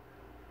brother.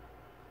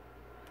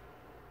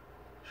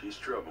 She's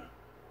trouble.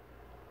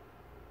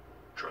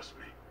 Trust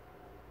me.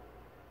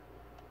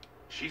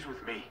 She's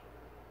with me.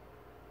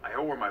 I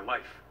owe her my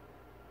life.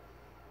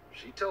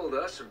 She told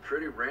us some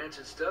pretty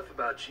rancid stuff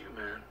about you,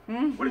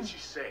 man. What did she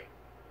say?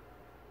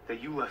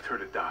 That you left her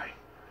to die.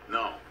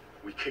 No,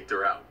 we kicked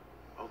her out.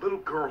 A little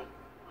girl,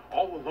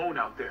 all alone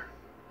out there.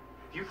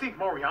 Do you think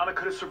Mariana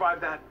could have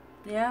survived that?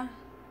 Yeah.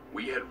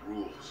 We had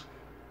rules.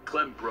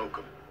 Clem broke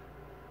them.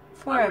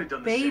 For I a would have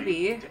done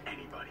baby. the same to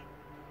anybody.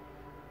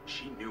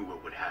 She knew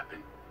what would happen.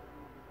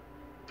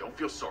 Don't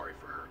feel sorry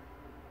for her.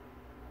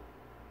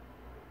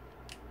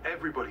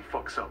 Everybody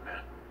fucks up,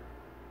 man.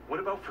 What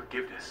about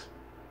forgiveness?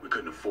 We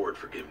couldn't afford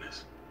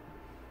forgiveness.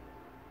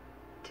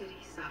 Did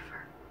he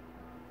suffer?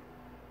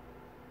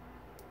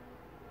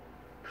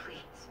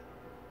 Please.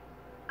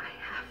 I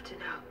have to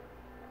know.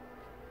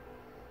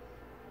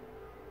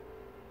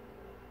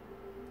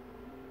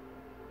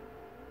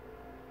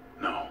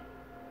 No.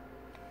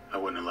 I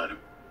wouldn't have let him.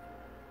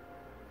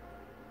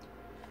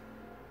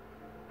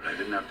 But I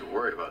didn't have to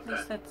worry about At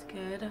least that. that's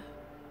good.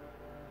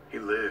 He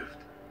lived,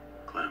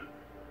 Clem.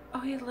 Oh,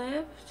 he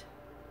lived?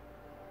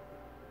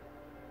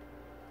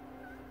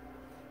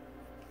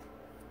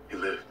 He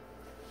lived.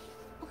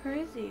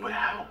 Crazy. But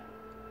how?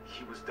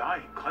 He was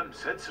dying. Clem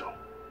said so.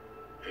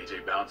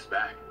 AJ bounced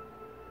back.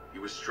 He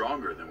was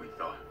stronger than we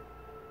thought.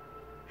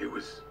 It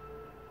was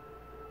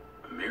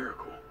a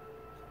miracle.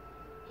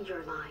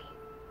 You're lying.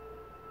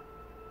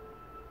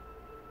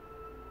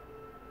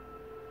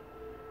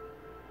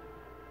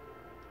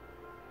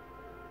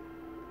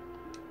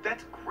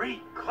 That's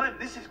great. Clem,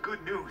 this is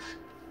good news.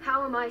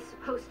 How am I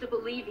supposed to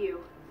believe you?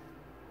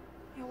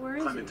 Yeah, where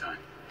is Clementine,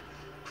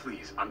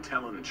 please, I'm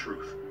telling the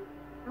truth.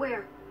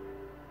 Where?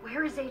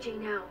 Where is AJ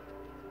now?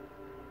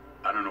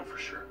 I don't know for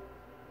sure.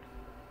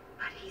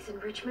 But he's in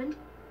Richmond?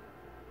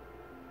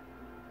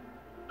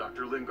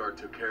 Dr. Lingard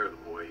took care of the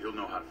boy. He'll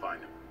know how to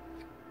find him.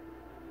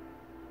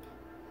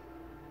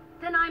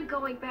 Then I'm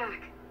going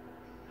back.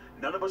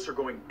 None of us are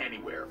going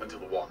anywhere until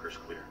the walker's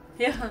clear.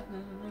 he? Yeah,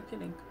 no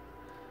kidding.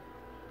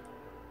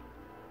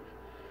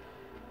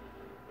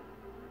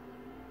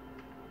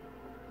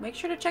 Make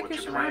sure to check What's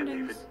your your plan,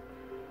 surroundings. David?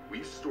 We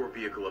used to store a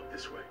vehicle up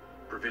this way.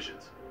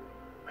 Provisions.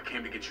 I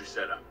came to get you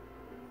set up.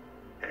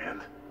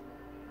 And?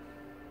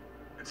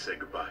 And say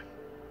goodbye.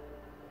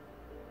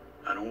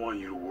 I don't want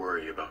you to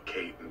worry about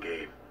Kate and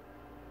Gabe.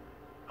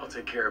 I'll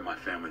take care of my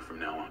family from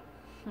now on.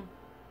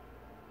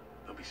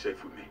 They'll be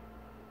safe with me.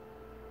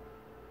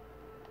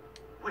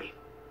 Wait.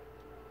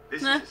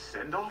 This Nah. is a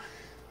send-off?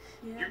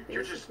 Yeah,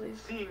 You're just basically.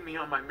 seeing me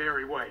on my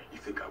merry way. You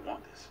think I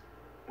want this?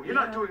 Well, you're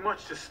Yeah. not doing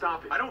much to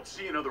stop it. I don't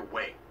see another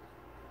way.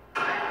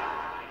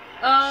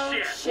 Oh,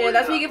 Shit, shit. what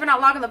That's what the- you get for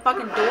not locking the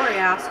fucking door, you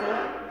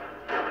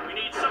asshole. We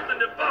need something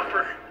to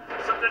buffer.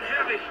 Something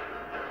heavy.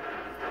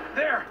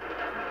 There!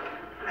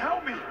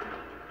 Help me!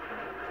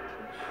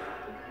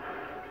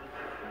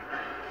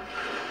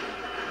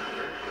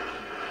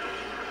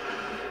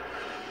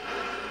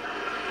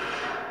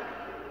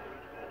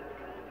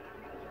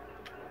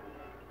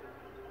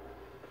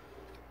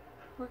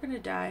 We're gonna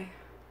die.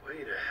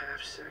 Wait a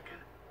half second.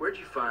 Where'd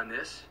you find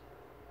this?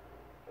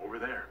 Over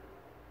there.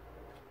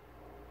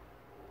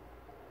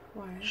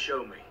 Why?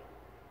 Show me.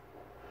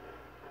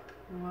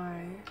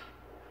 Why?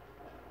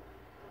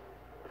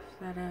 Is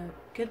that a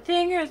good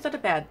thing or is that a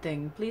bad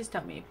thing? Please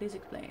tell me. Please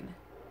explain.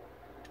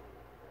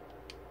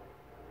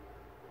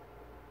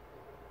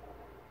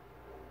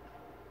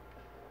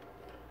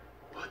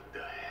 What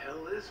the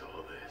hell is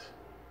all this?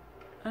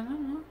 I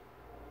don't know.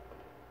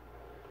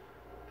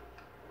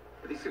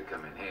 These could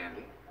come in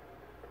handy.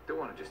 Don't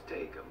want to just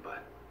take them,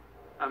 but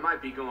I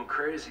might be going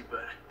crazy,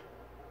 but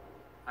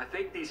I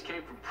think these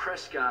came from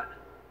Prescott.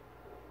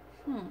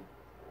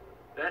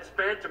 That's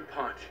Phantom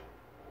Punch.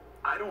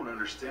 I don't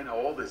understand how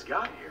all this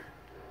got here.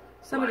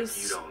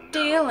 Somebody's you don't know.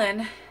 stealing.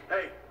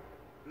 Hey,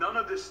 none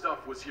of this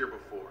stuff was here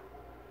before.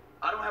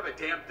 I don't have a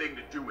damn thing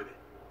to do with it.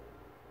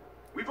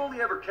 We've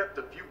only ever kept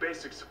a few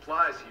basic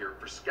supplies here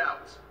for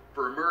scouts,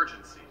 for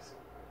emergencies.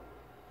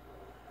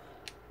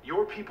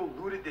 Your people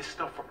looted this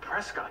stuff from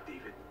Prescott,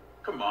 David.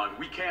 Come on,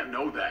 we can't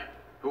know that.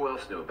 who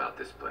else knew about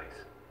this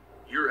place?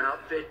 Your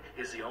outfit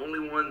is the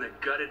only one that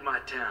gutted my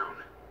town.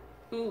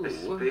 Ooh. This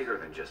is bigger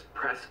than just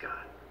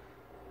Prescott.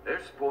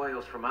 There's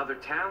spoils from other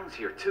towns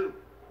here, too.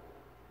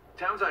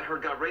 Towns I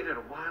heard got raided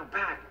a while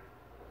back.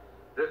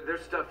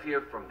 There's stuff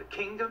here from the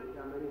kingdom.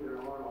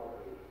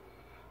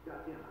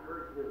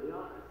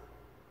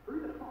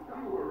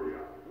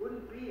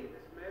 Wouldn't be in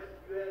this mess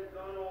if you hadn't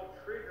gone all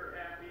trigger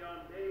happy on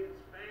David's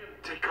family.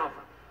 Take cover.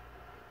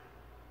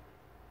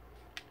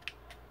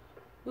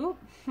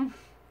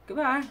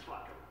 Goodbye.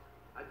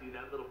 I'd do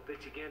that little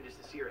bitch again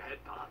just to see her head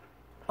pop.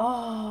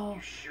 Oh.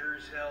 You sure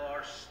as hell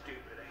are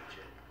stupid, ain't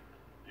you?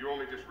 You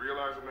only just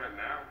realizing that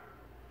now?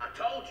 I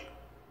told you.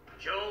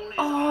 Joan is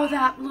Oh,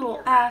 that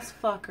little ass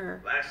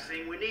fucker. Last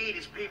thing we need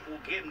is people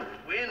getting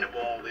wind of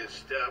all this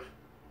stuff.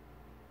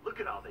 Look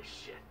at all this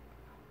shit.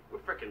 We're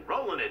frickin'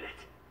 rolling in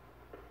it.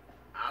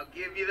 I'll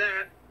give you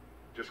that.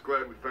 Just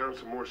glad we found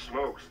some more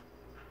smokes.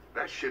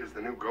 That shit is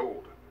the new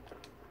gold.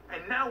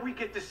 And now we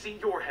get to see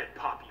your head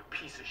pop, you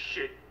piece of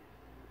shit.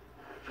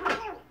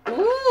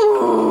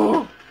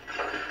 Ooh.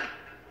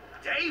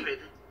 David?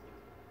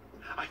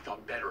 I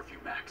thought better of you,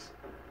 Max.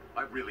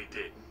 I really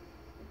did.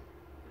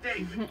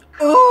 David.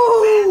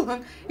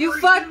 Ooh. You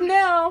fucked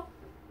now.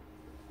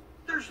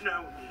 There's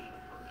no need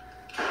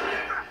for...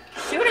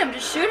 Shoot him.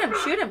 Just shoot him.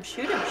 Shoot him.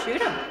 Shoot him.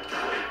 Shoot him.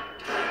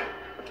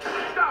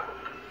 Stop him.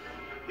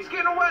 He's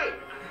getting away.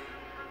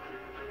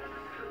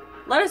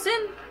 Let us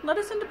in. Let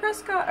us into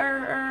Prescott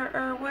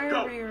or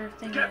wherever Go. your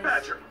thing Get is.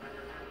 Badger.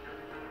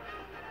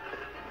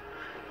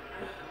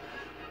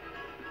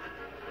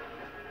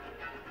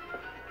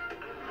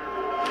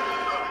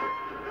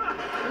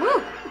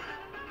 Woo.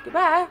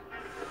 Goodbye.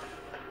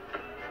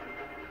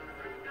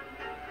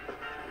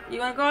 You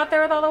wanna go out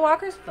there with all the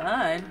walkers?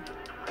 Fine.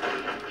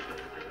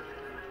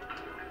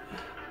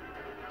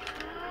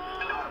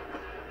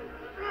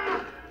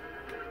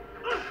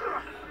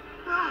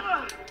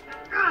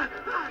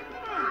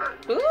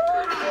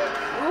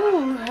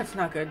 Ooh, that's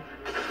not good.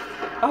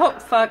 Oh,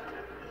 fuck.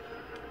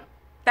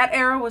 That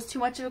arrow was too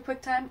much of a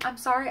quick time. I'm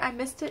sorry, I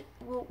missed it.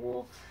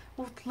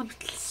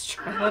 Let's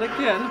try that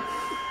again.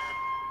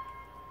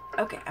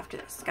 Okay, after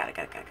this. Got it.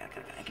 I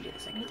can do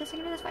this. I can do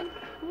this. Fine.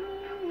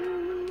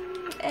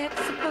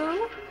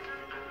 Expo.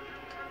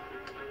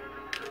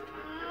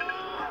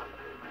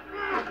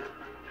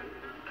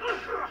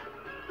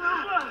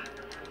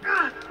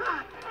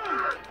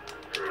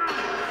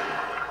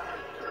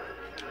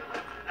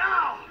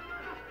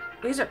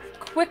 These are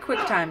quick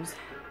times.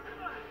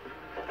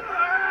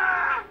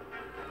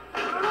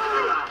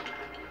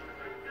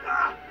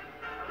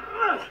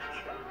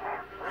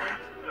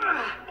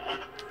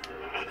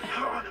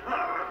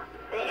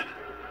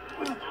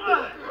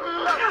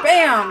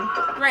 Bam!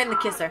 Right in the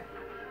kisser.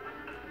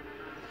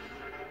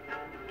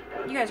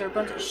 You guys are a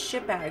bunch of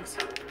shitbags.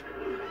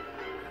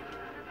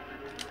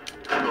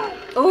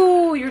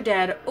 Oh, you're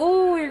dead.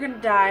 Oh, you're gonna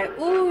die.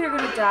 Oh, you're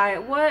gonna die.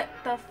 What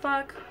the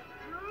fuck?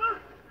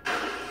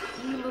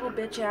 You little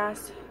bitch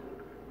ass.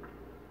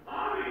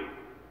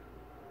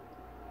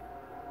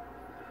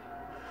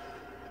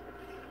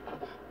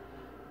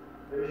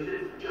 There's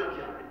this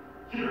junkyard.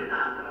 You're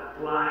not gonna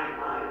fly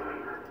my way.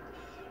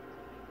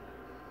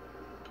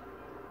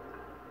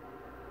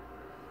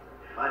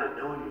 If I'd have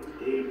known you were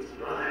David's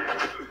brother,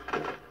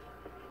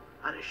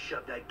 I'd have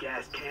shoved that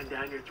gas can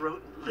down your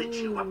throat and lit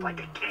you up like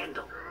a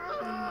candle.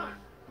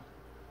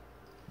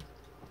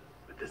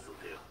 But this'll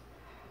do.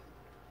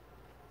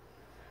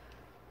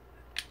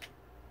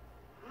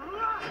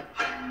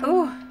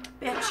 Oh,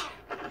 bitch.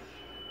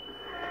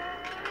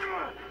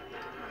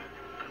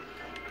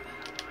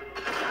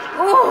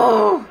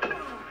 Oh!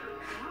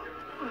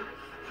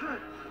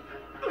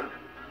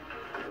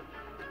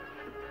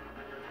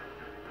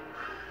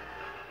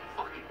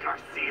 Fucking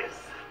Garcias.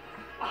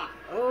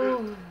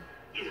 Oh.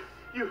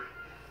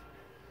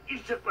 You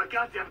took my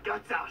goddamn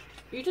guts out.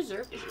 You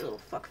deserve this, little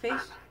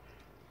fuckface.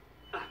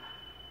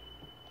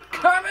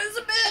 Karma's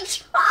a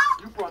bitch!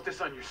 You brought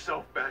this on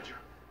yourself, Badger.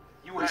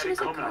 You She had it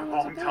was like, coming a Karma's a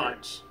long time.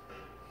 bitch.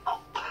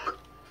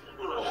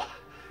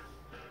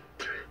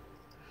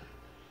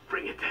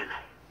 Bring it then.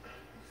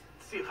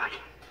 See if I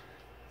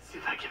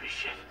give a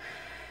shit.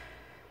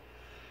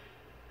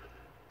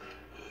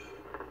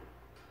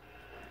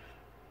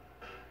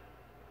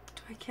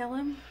 Do I kill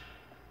him?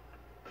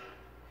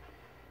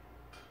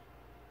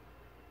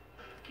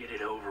 Get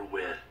it over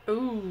with.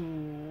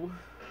 Ooh.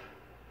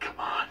 Come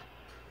on.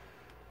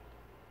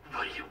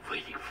 What are you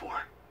waiting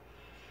for?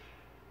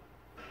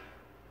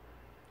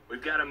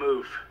 We've got to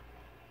move.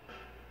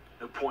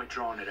 No point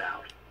drawing it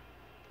out.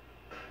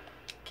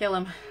 Kill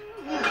him.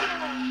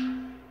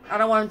 I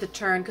don't want him to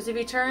turn, because if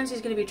he turns,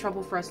 he's going to be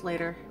trouble for us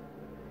later.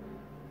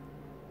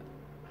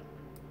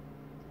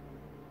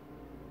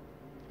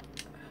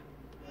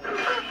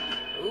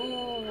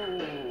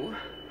 Ooh.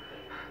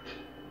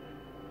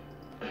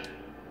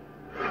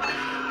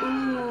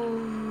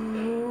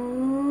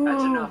 Ooh.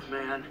 That's enough,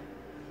 man.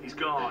 He's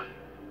gone.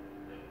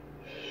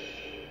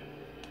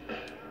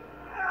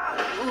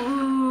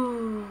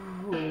 Ooh.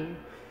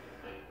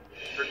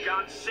 For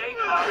God's sake,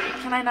 Bobby.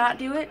 Can I not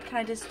do it? Can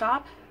I just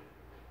stop?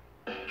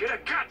 Get a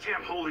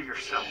goddamn hold of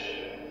yourself.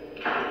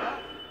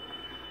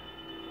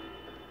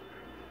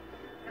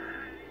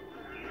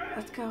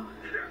 Let's go.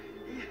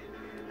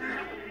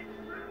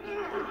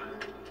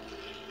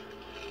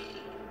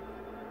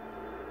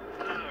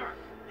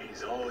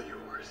 He's all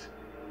yours.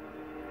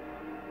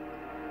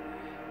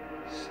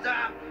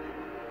 Stop.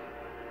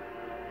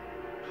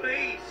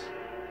 Please.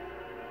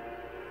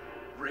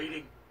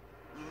 Raiding,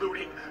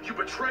 looting, you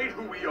betrayed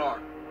who we are.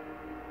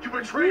 You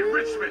betrayed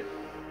Richmond.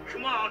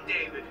 Come on,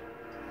 David.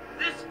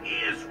 This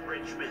is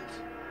Richmond.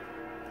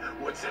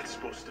 What's that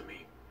supposed to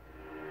mean?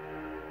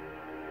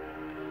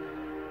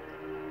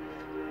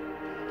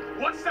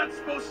 What's that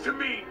supposed to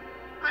mean?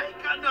 I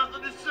ain't got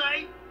nothing to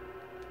say.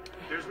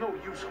 There's no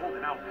use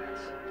holding out,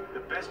 Max. The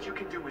best you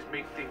can do is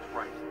make things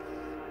right.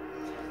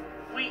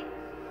 We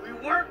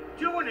weren't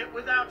doing it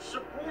without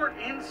support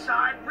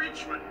inside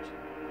Richmond.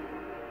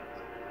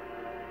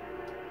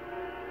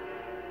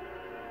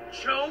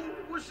 Joan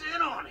was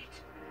in on it.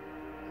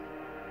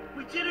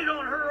 We did it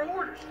on her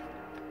orders.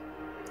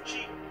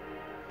 She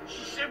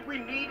said we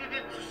needed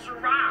it to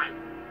survive.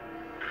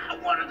 I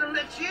wanted to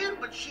let you in,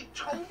 but she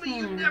told me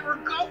you'd never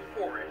go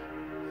for it.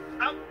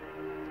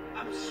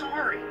 I'm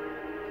sorry.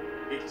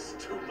 It is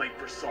too late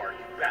for sorry,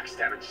 you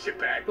backstabbing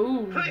shitbag.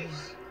 Ooh.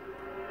 Please,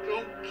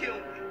 don't kill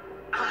me.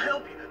 I'll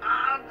help you.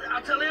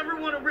 I'll tell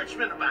everyone in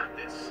Richmond about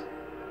this.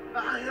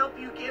 I'll help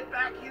you get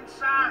back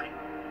inside.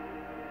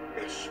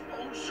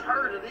 Expose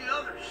her to the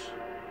others.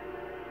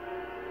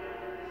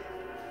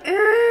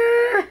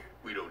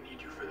 We don't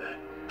need you for that.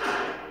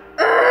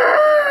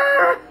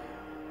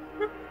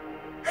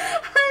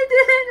 I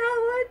didn't know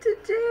what to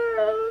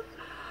do.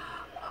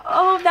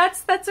 Oh,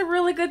 that's a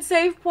really good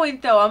save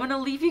point, though. I'm gonna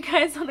leave you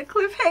guys on a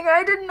cliffhanger.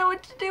 I didn't know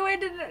what to do. I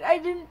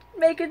didn't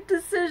make a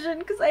decision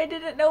because I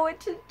didn't know what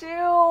to do.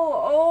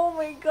 Oh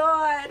my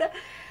god.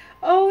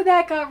 Oh,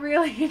 that got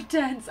really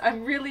intense.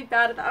 I'm really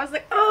bad at that. I was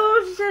like,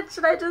 oh shit,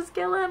 should I just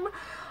kill him?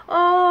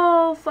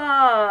 Oh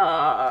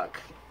fuck.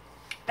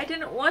 I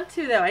didn't want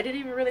to, though. I didn't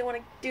even really want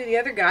to do the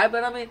other guy,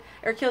 but I mean,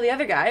 or kill the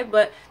other guy,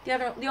 but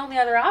the only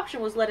other option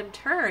was let him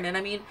turn. And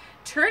I mean,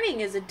 turning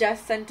is a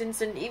death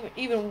sentence, and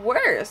even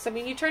worse. I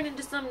mean, you turn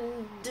into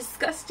some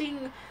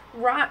disgusting,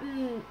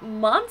 rotten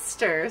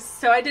monster.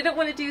 So I didn't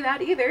want to do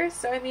that either.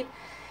 So I mean,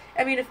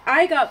 if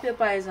I got bit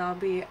by a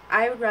zombie,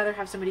 I would rather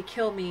have somebody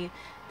kill me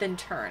than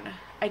turn.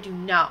 I do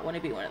not want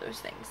to be one of those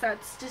things.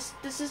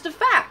 This is the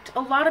fact.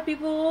 A lot of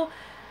people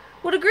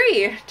would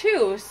agree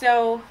too.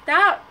 So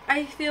that,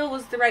 I feel,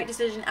 was the right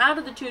decision out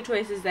of the two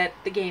choices that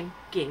the game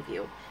gave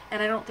you.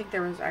 And I don't think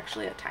there was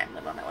actually a time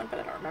limit on that one, but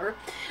I don't remember.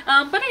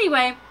 But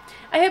anyway,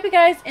 I hope you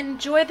guys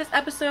enjoyed this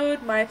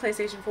episode. My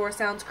PlayStation 4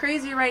 sounds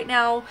crazy right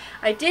now.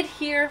 I did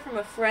hear from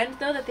a friend,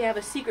 though, that they have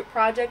a secret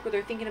project where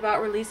they're thinking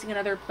about releasing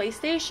another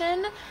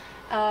PlayStation.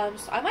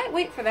 So I might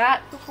wait for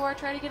that before I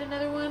try to get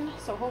another one.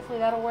 So hopefully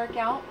that'll work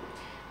out.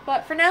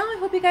 But for now, I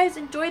hope you guys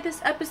enjoyed this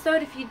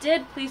episode. If you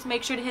did, please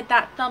make sure to hit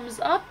that thumbs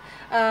up.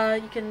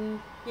 You can,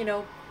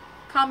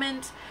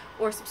 comment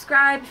or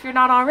subscribe if you're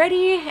not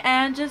already,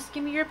 and just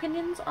give me your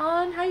opinions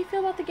on how you feel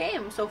about the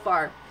game so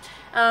far.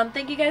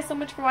 Thank you guys so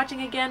much for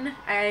watching again.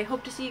 I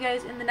hope to see you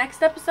guys in the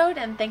next episode,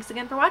 and thanks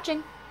again for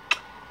watching.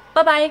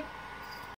 Bye-bye.